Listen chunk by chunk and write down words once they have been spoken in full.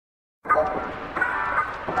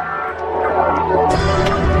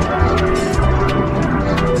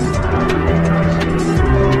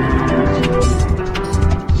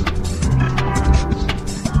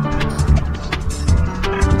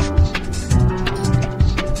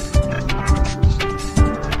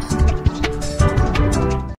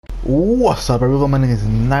What's up everyone, my name is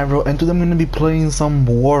Nightrow and today I'm going to be playing some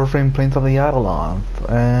Warframe Plains-Nightrow.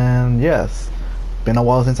 And yes, been a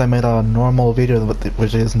while since I made a normal video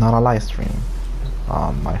which is not a live stream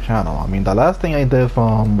on my channel. I mean, the last thing I did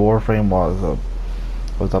from Warframe was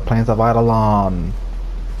a Plains-Nightrow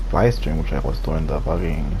live stream, which I was doing the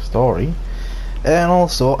fucking story. And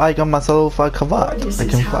also, I got myself a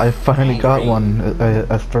kavat. I finally got one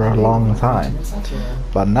after a long time.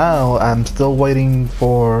 But now I'm still waiting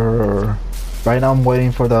for. Right now I'm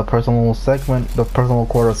waiting for the personal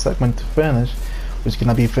quarter segment to finish, which is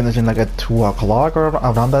gonna be finishing like at 2 o'clock or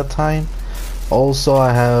around that time. Also,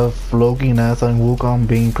 I have Loki, Nessa, and Wukong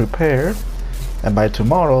being prepared, and by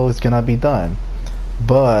tomorrow it's gonna be done.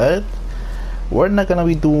 But we're not gonna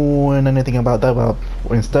be doing anything about that. But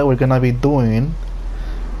instead, we're gonna be doing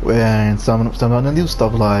some of the new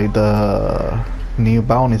stuff, like the new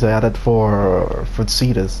bounties I added for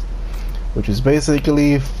Cetus, which is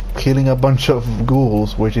basically killing a bunch of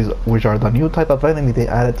ghouls, which are the new type of enemy they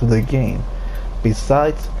added to the game.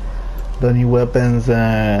 Besides the new weapons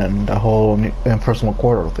and the whole personal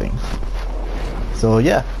quarter thing. So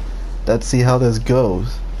yeah, let's see how this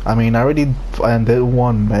goes. I mean, I already did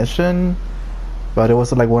one mission, but it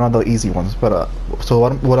was like one of the easy ones. But so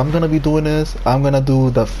what I'm gonna be doing is I'm gonna do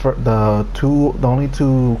the only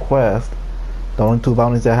two quests, the only two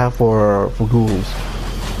bounties I have for ghouls,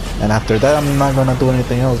 and after that I'm not gonna do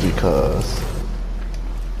anything else because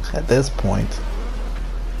at this point,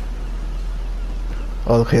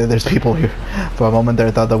 okay, there's people here. For a moment there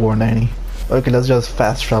I thought there weren't any. Okay, let's just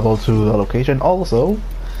fast travel to the location. Also,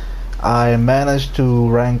 I managed to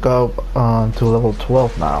rank up to level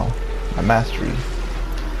 12 now. A mastery.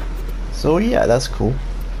 So yeah, that's cool.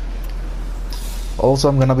 Also,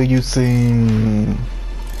 I'm gonna be using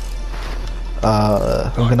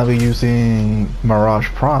Mirage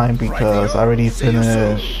Prime because I already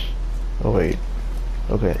finished. Oh wait,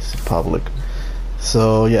 okay, it's public.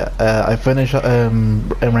 So yeah, I finished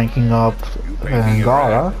ranking up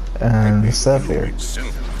Gara and Zephyr.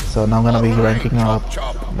 So now I'm gonna be ranking up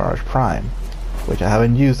Mirage Prime, which I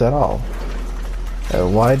haven't used at all.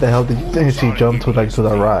 Why the hell did she jump to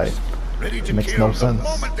the right? It makes no sense.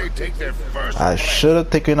 I should have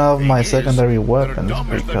taken off my secondary weapons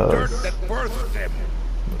because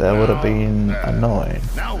that would have been annoying.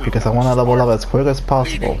 Because I want to level up as quick as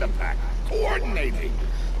possible.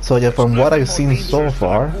 So yeah, from what I've seen so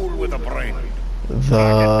far,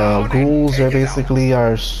 the ghouls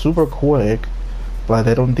are super quick, but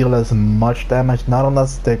they don't deal as much damage, not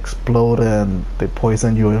unless they explode and they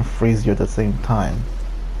poison you and freeze you at the same time.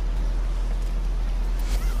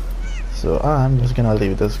 So I'm just gonna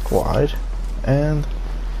leave this squad and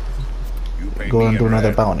go and do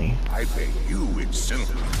another bounty.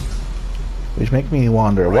 Which make me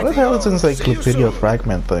wonder, what the hell is this encyclopedia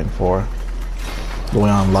fragment thing for? Do we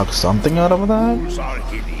unlock something out of that?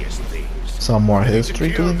 Some more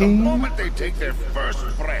history to the game?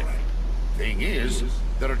 Thing is,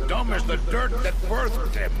 they're dumb as the dirt that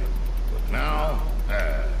birthed them. But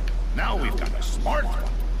now we've got a smart one,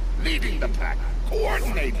 leading the pack,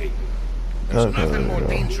 coordinating. There's nothing more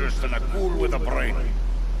dangerous than a ghoul with a brain.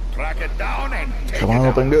 Track it down and take Come on,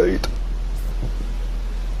 open gate.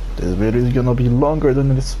 This video is gonna be longer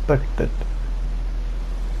than expected.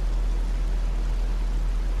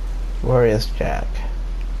 Where is Jack?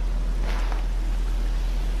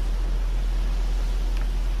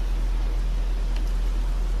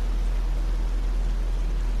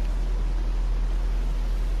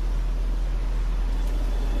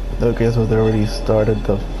 Okay, so they already started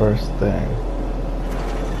the first thing.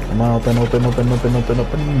 Come on, open.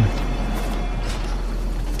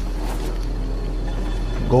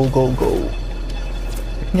 Go.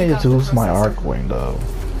 I can just use my arc wing though.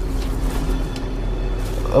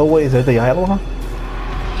 Oh wait, is that the idol?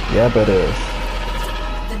 Yep, it is.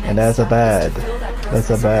 And that's a bad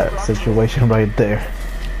situation right there.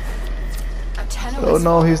 Oh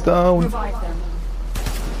no, he's down.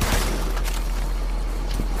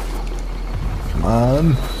 Come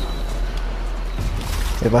on.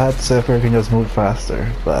 If I had Zephyr, I can just move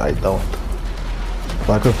faster, but I don't. If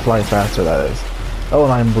I could fly faster, that is. Oh,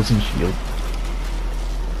 and I'm losing shield.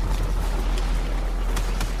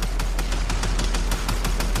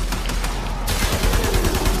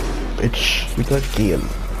 Bitch, we got killed.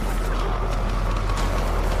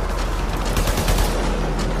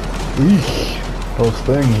 Eesh, those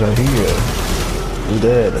things are here. We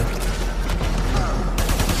dead.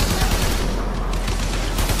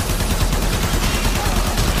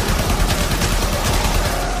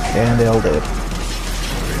 And they all did.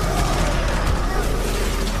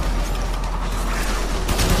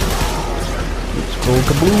 Let's go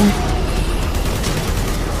kaboom!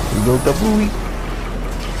 you go, Kabooey.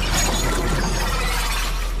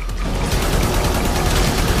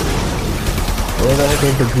 Where the heck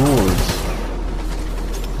are the ghouls?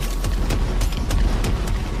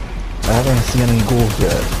 I haven't seen any ghouls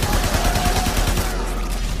yet.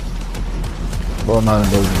 Well, not in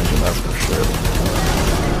those missions, that's for sure.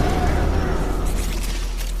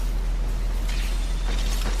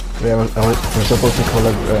 We're supposed to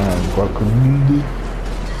collect Guacamole.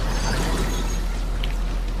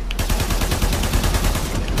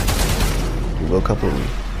 A couple of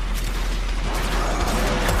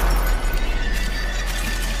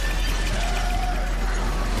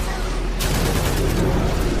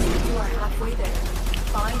You are halfway there.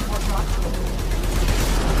 Find what not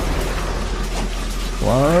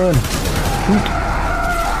one.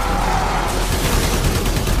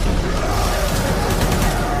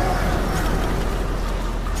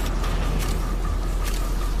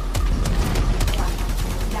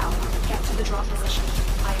 Now, get to the drop position.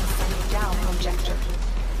 I am sending down an injector.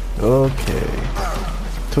 Okay.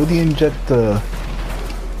 To the injector.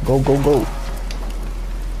 Go, go, go.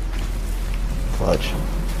 Fudge.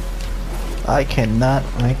 I cannot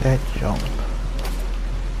make that jump.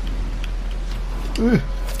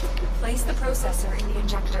 Place the processor in the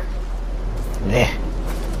injector. Meh.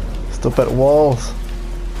 Stupid walls.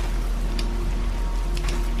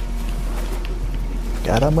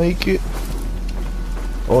 Gotta make it.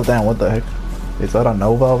 Oh damn, what the heck? Is that a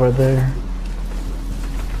Nova over there?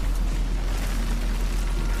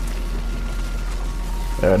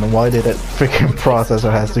 And why did that freaking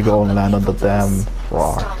processor has to go and land on the damn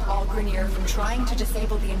rock? Stop all Grenier from trying to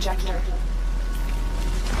disable the injector.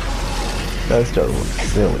 That's just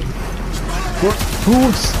silly.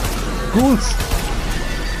 Ghouls! Ghouls!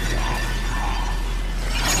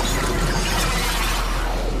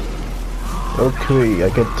 Okay, I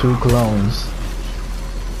get 2 clones.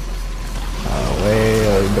 Where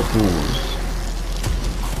are the ghouls?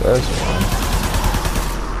 There's one.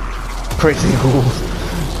 Crazy ghouls.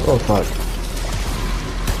 Oh fuck.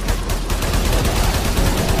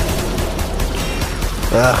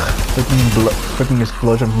 Ugh, freaking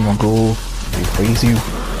explosion from a ghoul. They freeze you,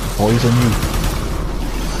 poison you.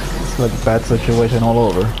 It's like a bad situation all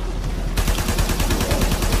over.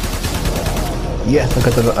 Yes, I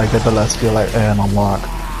got the last skill and unlock.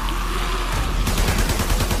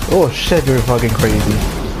 Oh shit, you're fucking crazy.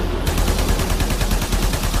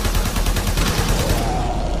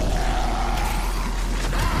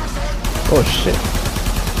 Oh shit.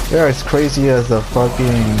 You're as crazy as the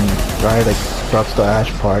fucking guy that drops the ash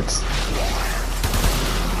parts.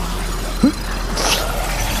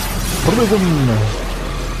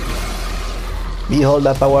 Behold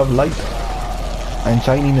the power of light and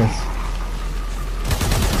shininess.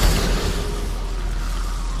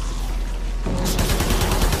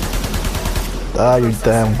 Ah, you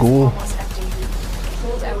damn ghoul.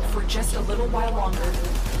 Hold out for just a little while longer.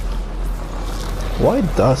 Why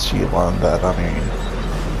does she want that? I mean,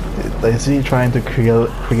 is she trying to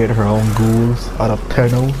create her own ghouls out of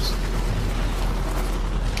Thanos?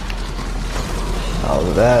 Oh,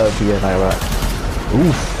 that would be an ironic.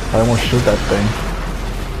 Oof, I almost shoot that thing.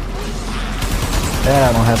 Yeah,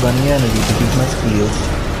 I don't have any energy to keep my skills.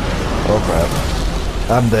 Oh crap.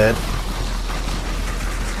 I'm dead.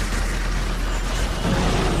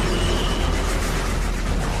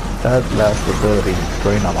 That last ability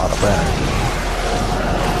drained a lot of energy.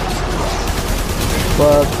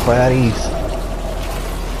 But fatties.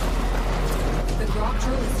 The grok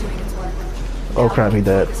drill is doing its work. Oh crap, he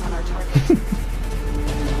dead. Focus on our target.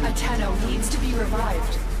 Ateno needs to be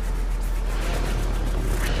revived.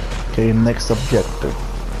 Okay, next objective.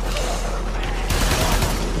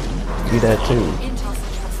 Do that too. Intel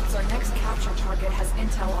suggests our next capture target has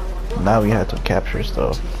intel on the Now we have to capture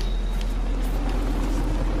stuff.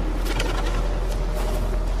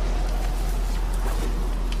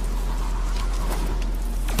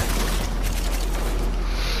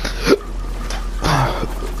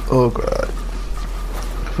 Oh god.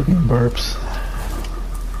 Freaking burps.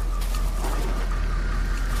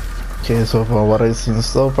 Okay, so for what I've seen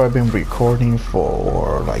so far, I've been recording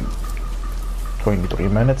for like 23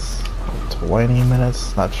 minutes, 20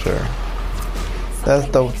 minutes, not sure. That's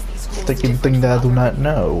the sticking thing that I do not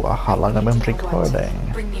know, how long I've been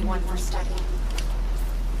recording. Bring me one for study.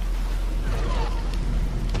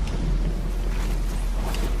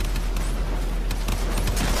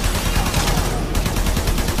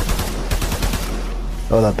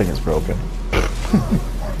 Oh, that thing is broken.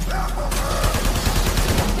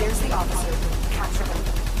 There's the officer. Capture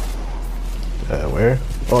him. Where?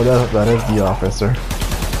 Oh, that is the officer.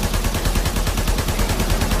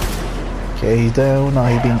 Okay, he's down. Now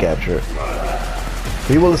he's being captured.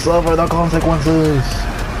 He will suffer the consequences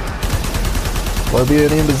for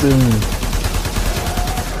being an imbecile.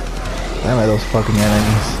 Damn it, those fucking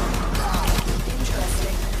enemies.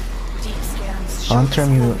 Hunter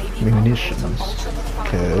munitions.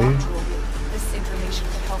 Okay. This information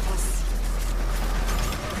could help us.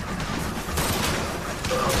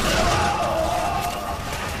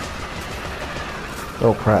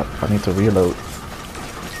 Oh crap, I need to reload. A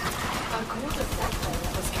Ghoul defector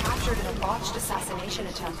was captured in a botched assassination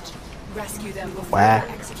attempt. Rescue them before Wah. they're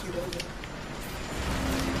executed.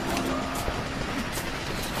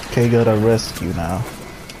 Okay, gotta rescue now.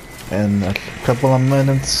 In a couple of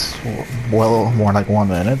minutes, well, more like 1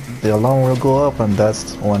 minute, the alarm will go up, and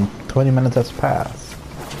that's when 20 minutes has passed.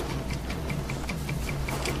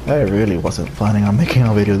 I really wasn't planning on making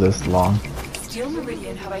a video this long. Steel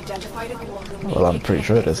Meridian have identified a Ghoul who may Well, I'm be a pretty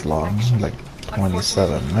sure it candidate is for long, infection. like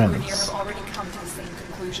 27 Unfortunately, Meridian minutes. have already come to the same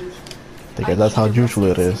conclusion. Because that's how I need to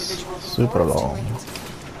usually it rescue is. this individual Super before it's too long.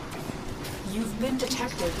 late. You've been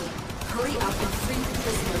detected. Hurry up and free the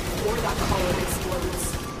prisoner before that collar explodes.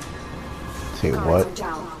 Say Guards what? are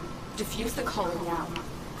down. Defuse the collar now.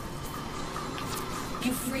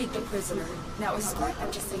 You freed the prisoner. Now escort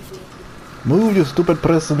them to safety. Move, you stupid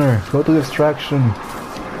prisoner! Go to extraction!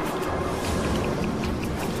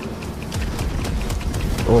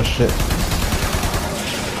 Oh shit.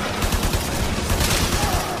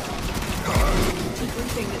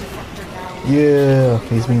 Debriefing the defector now. Yeah,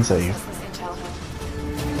 he's being saved. Business intel.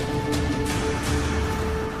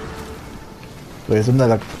 Wait,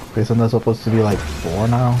 isn't that supposed to be like 4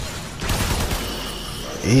 now?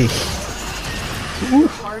 Eesh.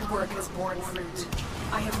 Hard work has borne fruit.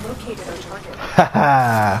 I have located our target.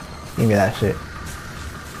 Haha! Give me that shit.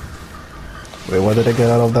 Wait, what did I get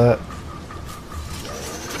out of that?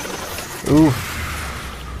 Oof.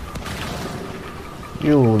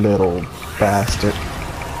 You little bastard.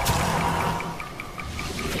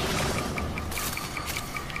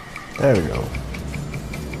 There we go.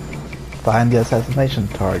 Find the assassination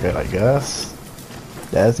target, I guess.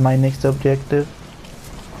 That's my next objective.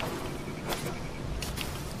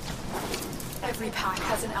 Every pack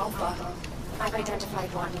has an alpha. I've identified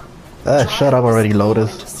one. Shut up already,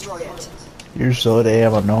 Lotus. Destroy it. You're so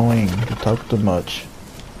damn annoying. You talk too much.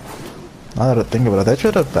 Now that I think about it, they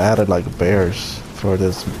should have added like bears for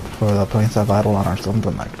the Plains-Nightrow or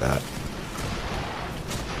something like that.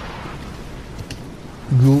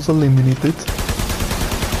 Ghouls eliminated.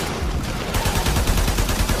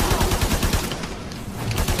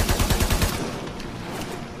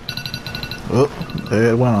 Oh,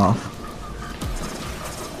 it went off.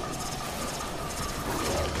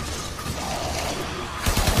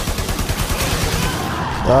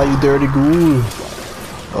 Ah, you dirty ghoul!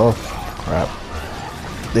 Oh, crap.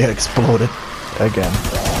 They exploded. Again.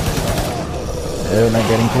 They're not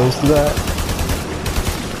getting close to that.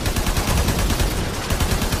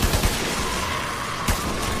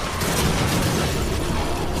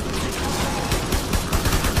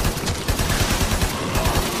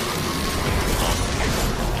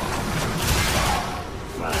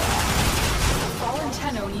 Fallen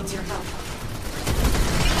Tenno needs your help.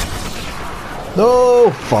 No,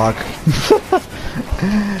 fuck.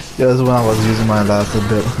 Just when I was using my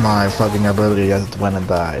my fucking ability, just went and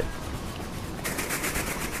died.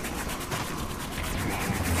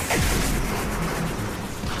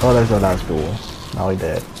 Oh, there's the last ghoul. Now he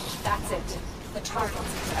dead. That's it. The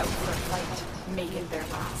target's out for a flight. Make it their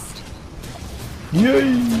last.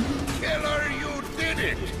 Yay! Killer, you did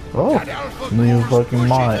it! Oh, That alpha new ghoul's fucking pushing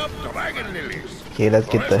mod. up dragon lilies. Okay, let's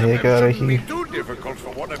get the heck out of here. Too difficult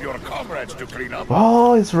for one of your comrades to clean up.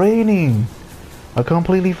 Oh, it's raining! I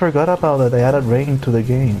completely forgot about that. They added rain to the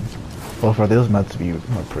game. Well, for this map to be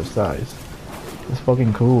more precise. It's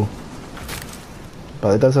fucking cool.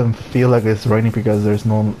 But it doesn't feel like it's raining because there's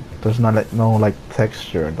no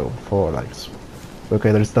texture in the floor. Like,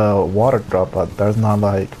 okay, there's the water drop, but there's not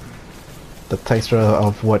like the texture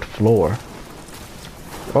of wet floor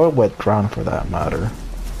or wet ground for that matter.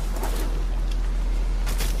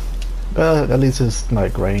 But at least it's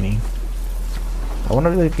like raining. I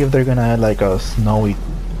wonder if they're gonna add like a snowing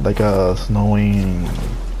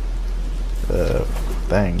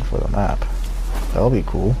thing for the map. That'll be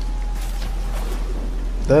cool.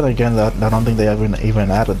 Then again, I don't think they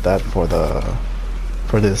even added that for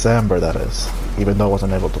December. That is, even though I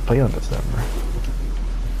wasn't able to play on December.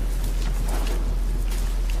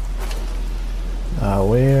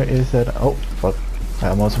 Where is it? Oh fuck! I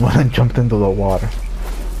almost went and jumped into the water.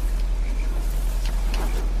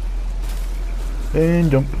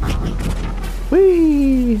 And jump.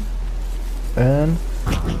 Whee! And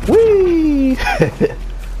Whee!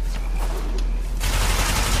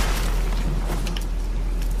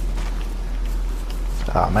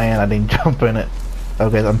 Oh man, I didn't jump in it.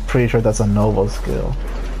 Okay, I'm pretty sure that's a Nova skill.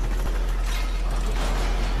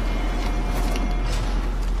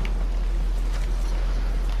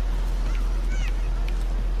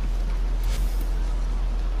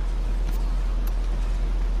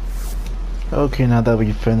 Okay, now that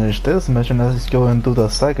we finished this mission, let's go and do the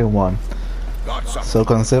second one. So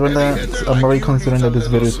considering that, I'm already considering that this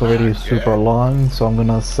video is already super long, so I'm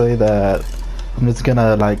gonna say that I'm just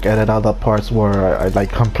gonna like edit out the parts where I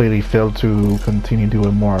like completely failed to continue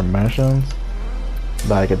doing more missions,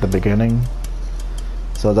 like at the beginning.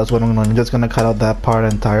 So that's what I'm just gonna cut out that part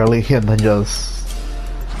entirely, and then just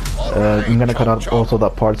I'm gonna cut out also the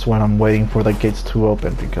parts when I'm waiting for the gates to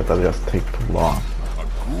open, because that just take too long.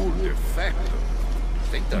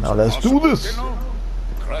 Now let's do this!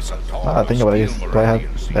 I think about it. Do I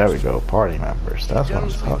have? There we go. Party members. That's what I'm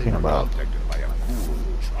talking about.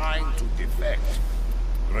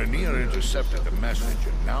 Intercepted the message,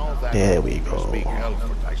 and now that there we go. Being held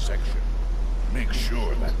for dissection. Make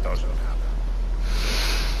sure that doesn't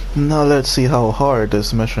happen. Now let's see how hard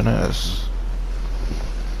this mission is.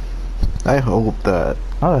 I hope that.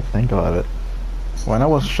 Now that I think about it, when I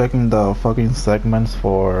was checking the fucking segments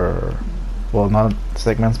for, well, not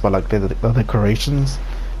segments, but like the decorations,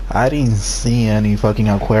 I didn't see any fucking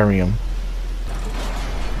aquarium.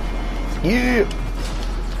 Yeah!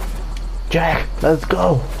 Jack, let's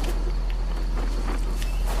go!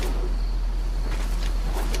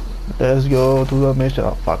 Let's go to the mission.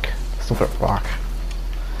 Oh fuck. Super fuck.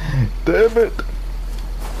 Damn it!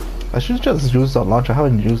 I should just use the launcher. I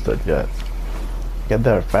haven't used it yet. Get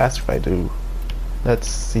there fast if I do. Let's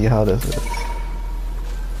see how this is.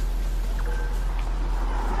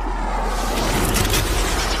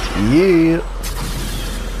 Yeah!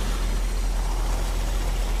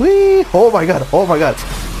 Whee! Oh my god! Oh my god!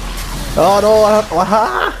 Oh no!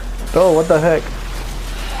 Oh, what the heck?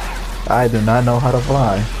 I do not know how to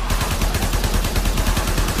fly.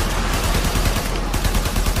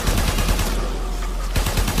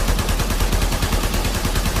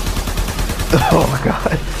 Oh my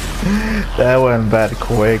god. That went bad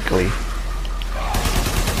quickly.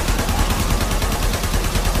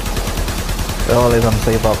 Well, at least I'm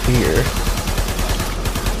safe up here.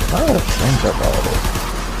 I gotta think about it.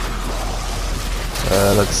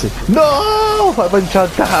 Let's see. No! I've been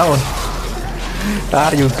shut down!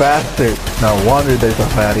 Ah, you bastard! No wonder there's a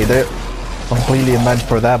fatty there. Completely meant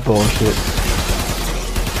for that bullshit.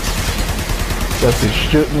 Just to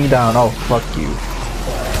shoot me down. Oh, fuck you.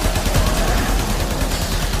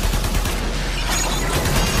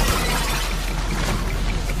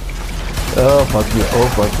 Oh, fuck you. Oh,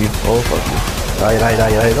 fuck you. Oh, fuck you. Die, die, die,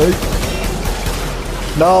 die, die.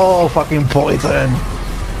 No, fucking poison!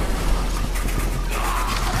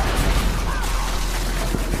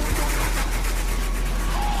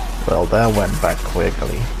 Well, that went back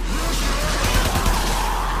quickly.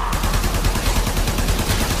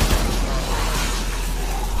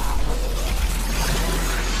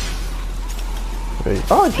 Wait.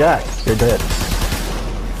 Oh, Jack, you're dead.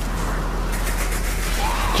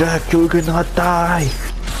 Jack, you cannot die!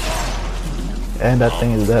 And that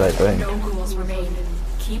thing is dead, I think. No ghouls remain.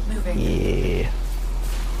 Keep moving. Yeah.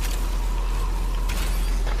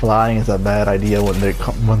 Flying is a bad idea when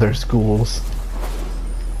there's ghouls.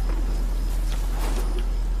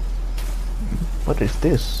 What is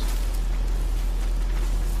this?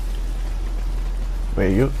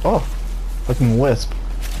 Wait, you? Oh, fucking wisp.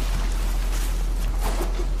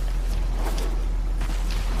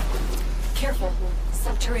 Careful.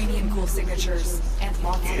 Subterranean ghoul signatures and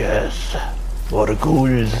monsters. Yes, for the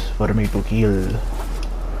ghouls, for me to kill.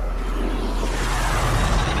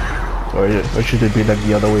 Or should it be like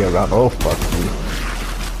the other way around? Oh fuck you.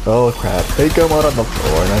 Oh crap, they come out on the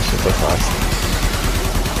floor, that's super fast.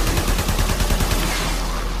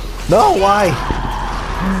 No, why?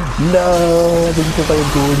 No, I didn't kill a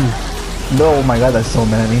ghoul. No, oh my god, that's so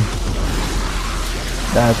many.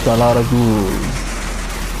 That's a lot of ghouls.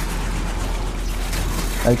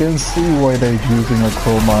 I can see why they're using a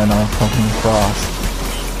chroma and a fucking cross.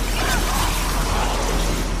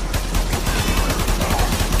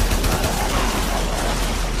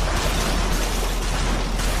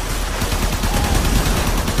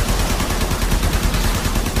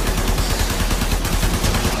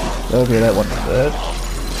 Okay, that one is dead.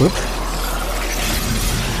 Whoop.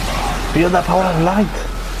 Feel the power of light!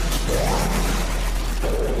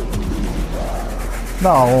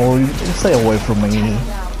 No, you stay away from me.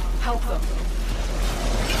 Help them.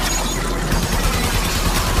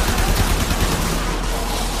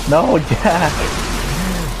 No, Jack!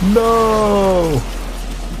 No!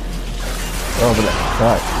 Oh,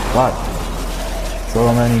 but what?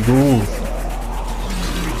 So many ghouls.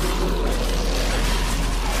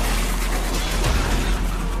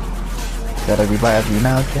 Gotta revive you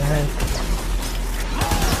now, Jack.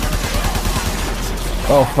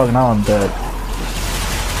 Oh fuck, now I'm dead.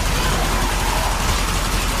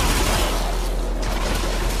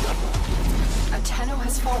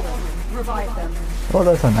 Has fallen. Revive them. Oh,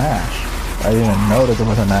 that's an ash. I didn't even know that there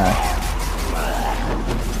was an ash.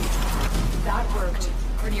 That worked.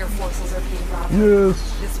 Grenier forces are being routed.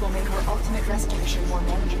 Yes. This will make our ultimate rescue mission more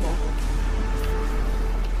manageable.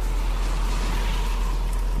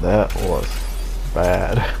 That was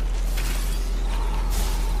bad.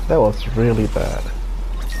 That was really bad.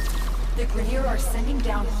 The Grenier are sending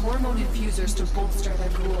down hormone infusers to bolster their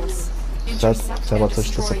ghouls.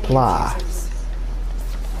 Sabotage the supply.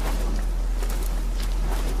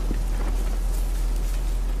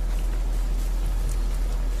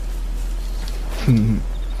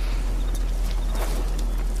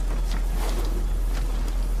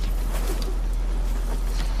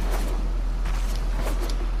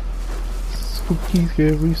 Spooky,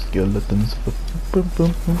 scary skeletons. Bum,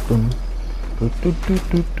 bum, bum, bum.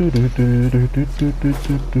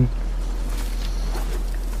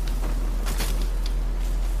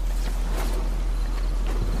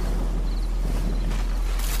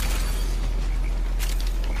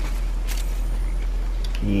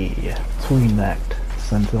 Yeah, twin-necked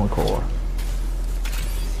sentinel core.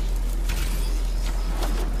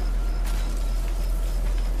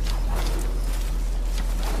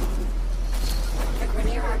 The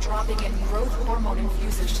Grenier are dropping in growth hormone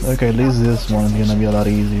infusers to Okay, at least this one's gonna be a lot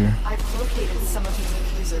easier. I've located some of these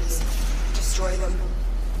infusers. Destroy them.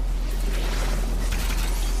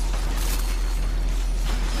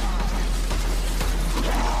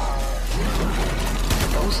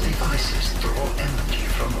 Those devices draw energy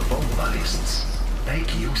from bomb ballists.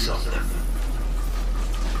 Make use of them.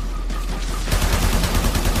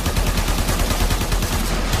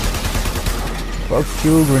 Fuck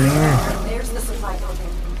you, Grenier. There's the supply token.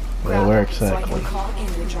 Yeah, where exactly? So I can call in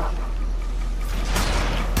the drop.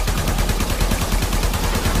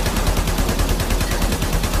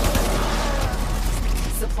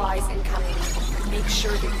 Supplies incoming. Make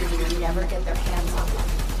sure the Grenier never get their hands on them.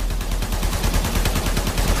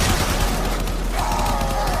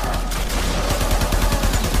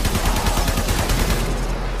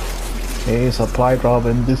 Hey, supply drop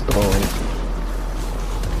and destroy.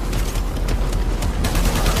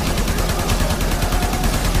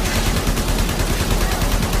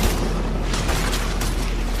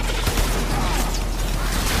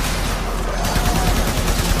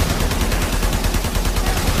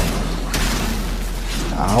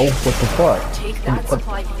 Ow, what the fuck? Take that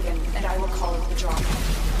supply beacon, and I will call it the drop.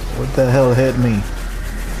 What the hell hit me?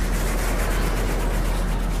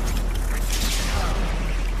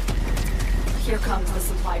 Here comes the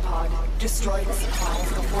supply pod. Destroy the supplies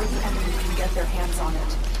before the enemy can get their hands on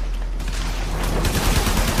it.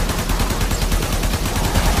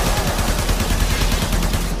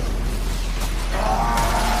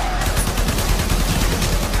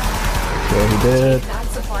 Yeah, he did. Take that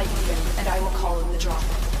supply beacon, and I will call it the drop.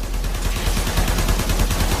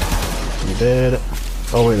 He did.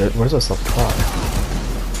 Oh wait, where's the supply?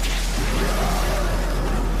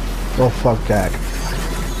 Oh fuck, Jack.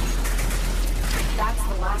 That's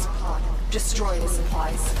the last pod. Destroy the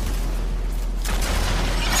supplies.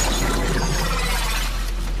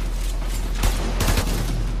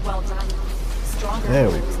 Well done. Stronger There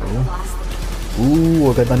we ghouls go. than the last one. Ooh,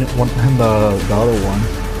 okay, then one and the other one.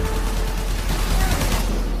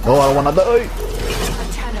 Oh, I wanna die.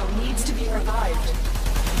 Atano needs to be revived.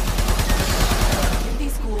 Give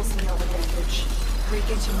these ghouls no advantage. Break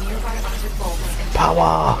into nearby armored vaults and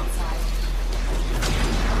Power. inside.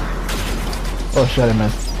 Oh shit, I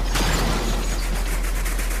missed.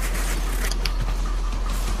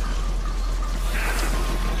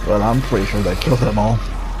 Well, I'm pretty sure that killed them all.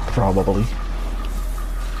 Probably.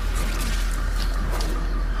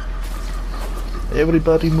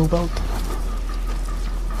 Everybody move out.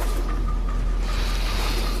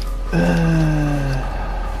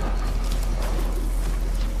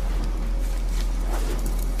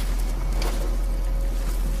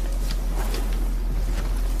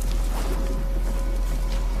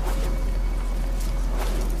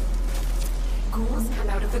 Ghouls come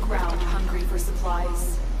out of the ground hungry for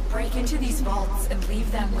supplies. Break into these vaults and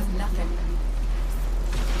leave them with nothing.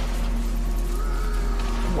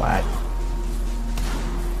 What?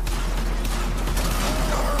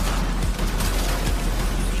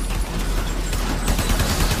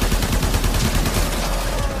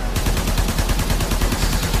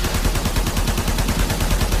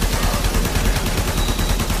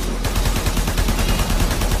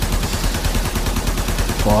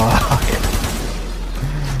 Fuck.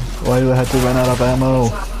 Why do I have to run out of ammo?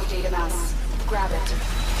 Drop the data mass. Grab it.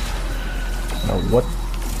 No, what?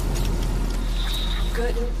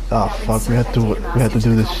 Good. Oh Now fuck, we insert had that to data mass we had to into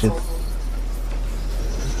do the this shit. console.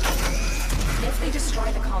 If they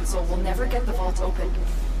destroy the console, we'll never get the vault open.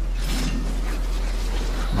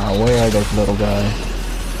 Now where are those little guys?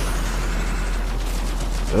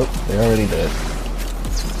 Oh, they already did.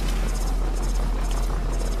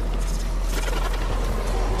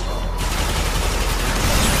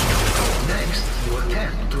 Next, you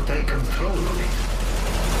attempt to take control of it.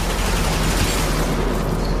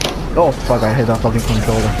 Oh fuck, I hit that fucking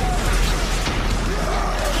controller.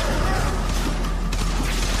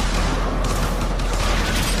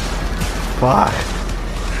 Fuck.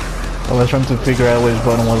 I was trying to figure out which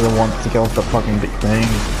button was the one to kill the fucking big thing.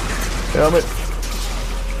 Damn it.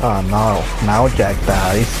 Oh no, now Jack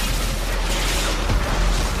dies.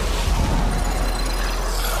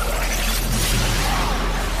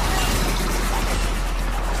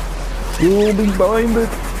 You'll be blinded.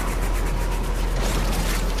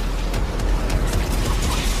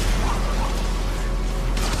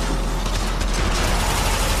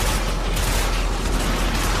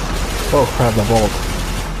 Oh crap, the vault.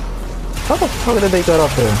 How the fuck did they get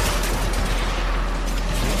up there?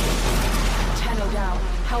 Tenno down.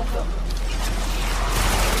 Help them.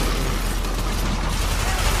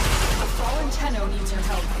 A fallen Tenno needs your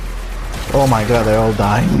help. Oh my god, they're all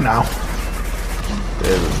dying now.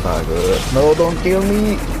 This is not good. No, don't kill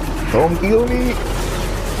me. Don't kill me.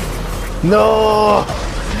 No!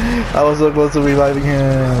 I was so close to reviving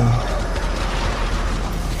him.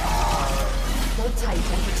 Hold tight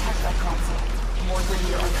and protect that console. More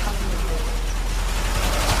Grenier are coming with it.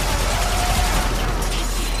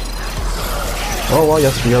 Oh, I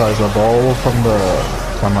just realized the ball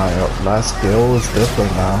from my last skill is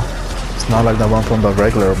different now. It's not like the one from the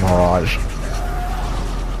regular Mirage.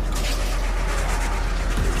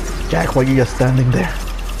 Jack, why are you just standing there?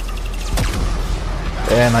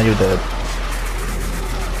 And now you're dead.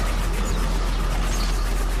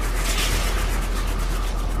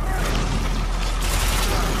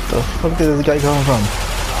 The fuck did this guy come from?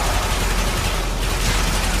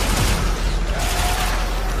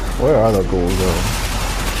 Where are the ghouls though?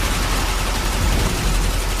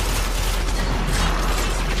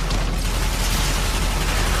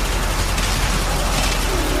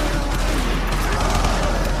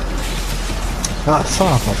 Ah,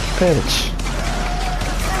 son of a bitch.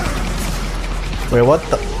 Wait, what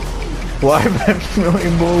the? Why did he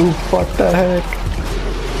move? What the heck?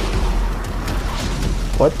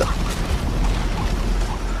 What the?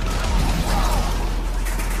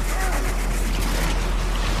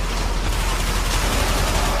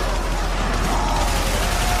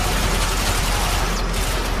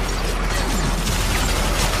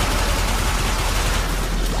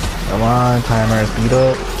 Come on, timer, speed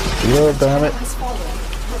up. Speed up, damn it. Has fallen.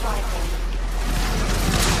 Revive them.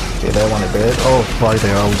 Okay, that one is dead. Oh, fuck,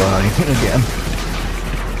 they're all dying again.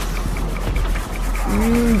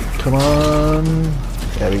 Come on.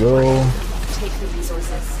 There we go. Take the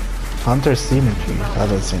resources. Hunter Symmetry. I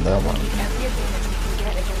haven't seen that one. Every advantage we can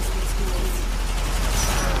get against these ghouls.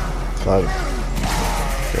 Fuck.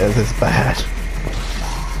 This is bad.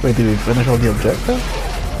 Wait, did we finish all the objectives?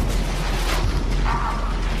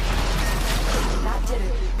 That did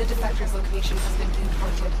it. The defector's location has been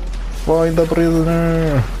pinpointed. Find the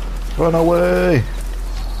prisoner! Run away!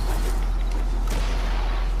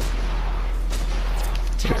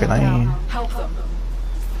 Can I? Help them.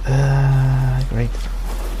 Great.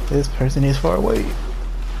 This person is far away.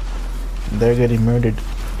 They're getting murdered.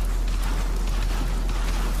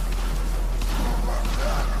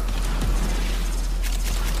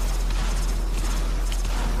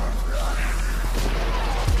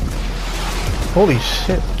 Holy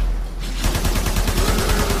shit.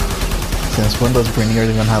 Since when does Grenier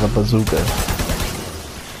even have a bazooka?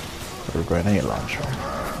 Or a grenade launcher?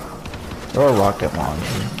 Or a rocket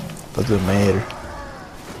launcher? Doesn't matter.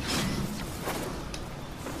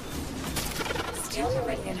 Steel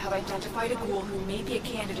Meridian have identified a ghoul who may be a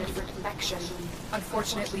candidate for defection.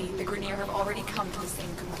 Unfortunately, the Grenier have already come to the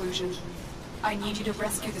same conclusion. I need you to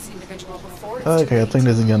rescue this individual before it's Okay, I think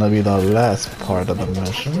this is gonna be the last part of the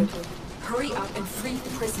mission. Hurry up and free the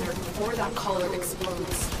prisoner before that collar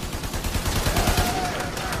explodes.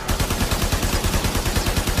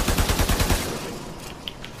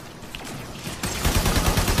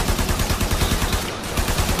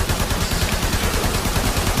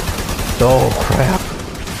 Oh crap.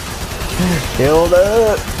 Killed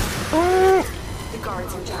it! The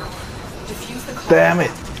guards are down. Defuse the collar. Damn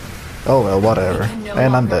it! Oh well, whatever. We can no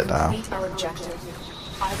And I'm longer dead now. complete our objective.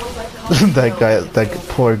 that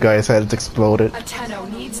poor guy's head exploded. A Tenno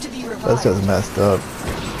needs to be revived. That's just messed up.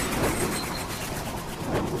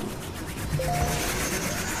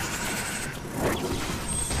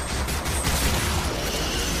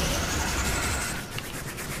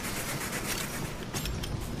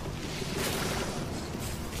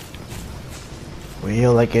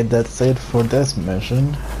 Well, okay, that's it for this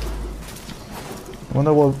mission. I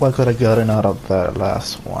wonder what could have gotten out of that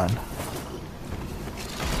last one.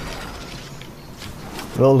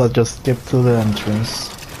 Well, let's just skip to the entrance.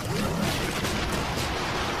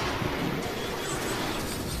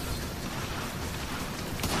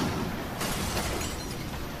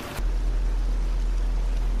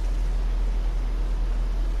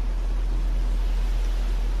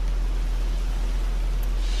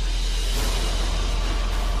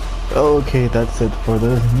 Okay, that's it for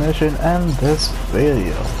this mission and this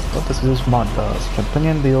video. What this use mod does.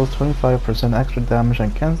 Companion deals 25% extra damage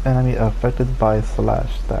against enemy affected by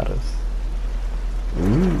slash status.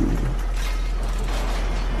 Ooh.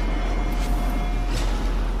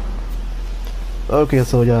 Okay,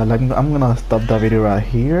 so yeah, like I'm gonna stop the video right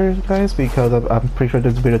here, guys, because I'm pretty sure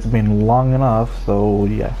this video has been long enough. So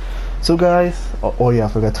yeah. So guys, oh yeah, I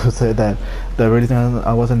forgot to say that the reason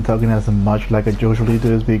I wasn't talking as much like I usually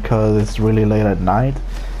do is because it's really late at night.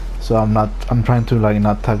 So I'm trying to like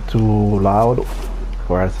not talk too loud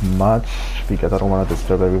or as much because I don't want to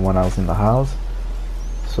disturb everyone else in the house.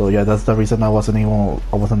 So yeah, that's the reason I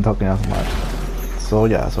wasn't talking as much. So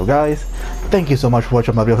yeah, so guys, thank you so much for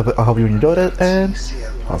watching my video. I hope you enjoyed it, and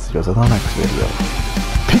I'll see you guys in the next video.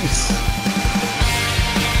 Peace!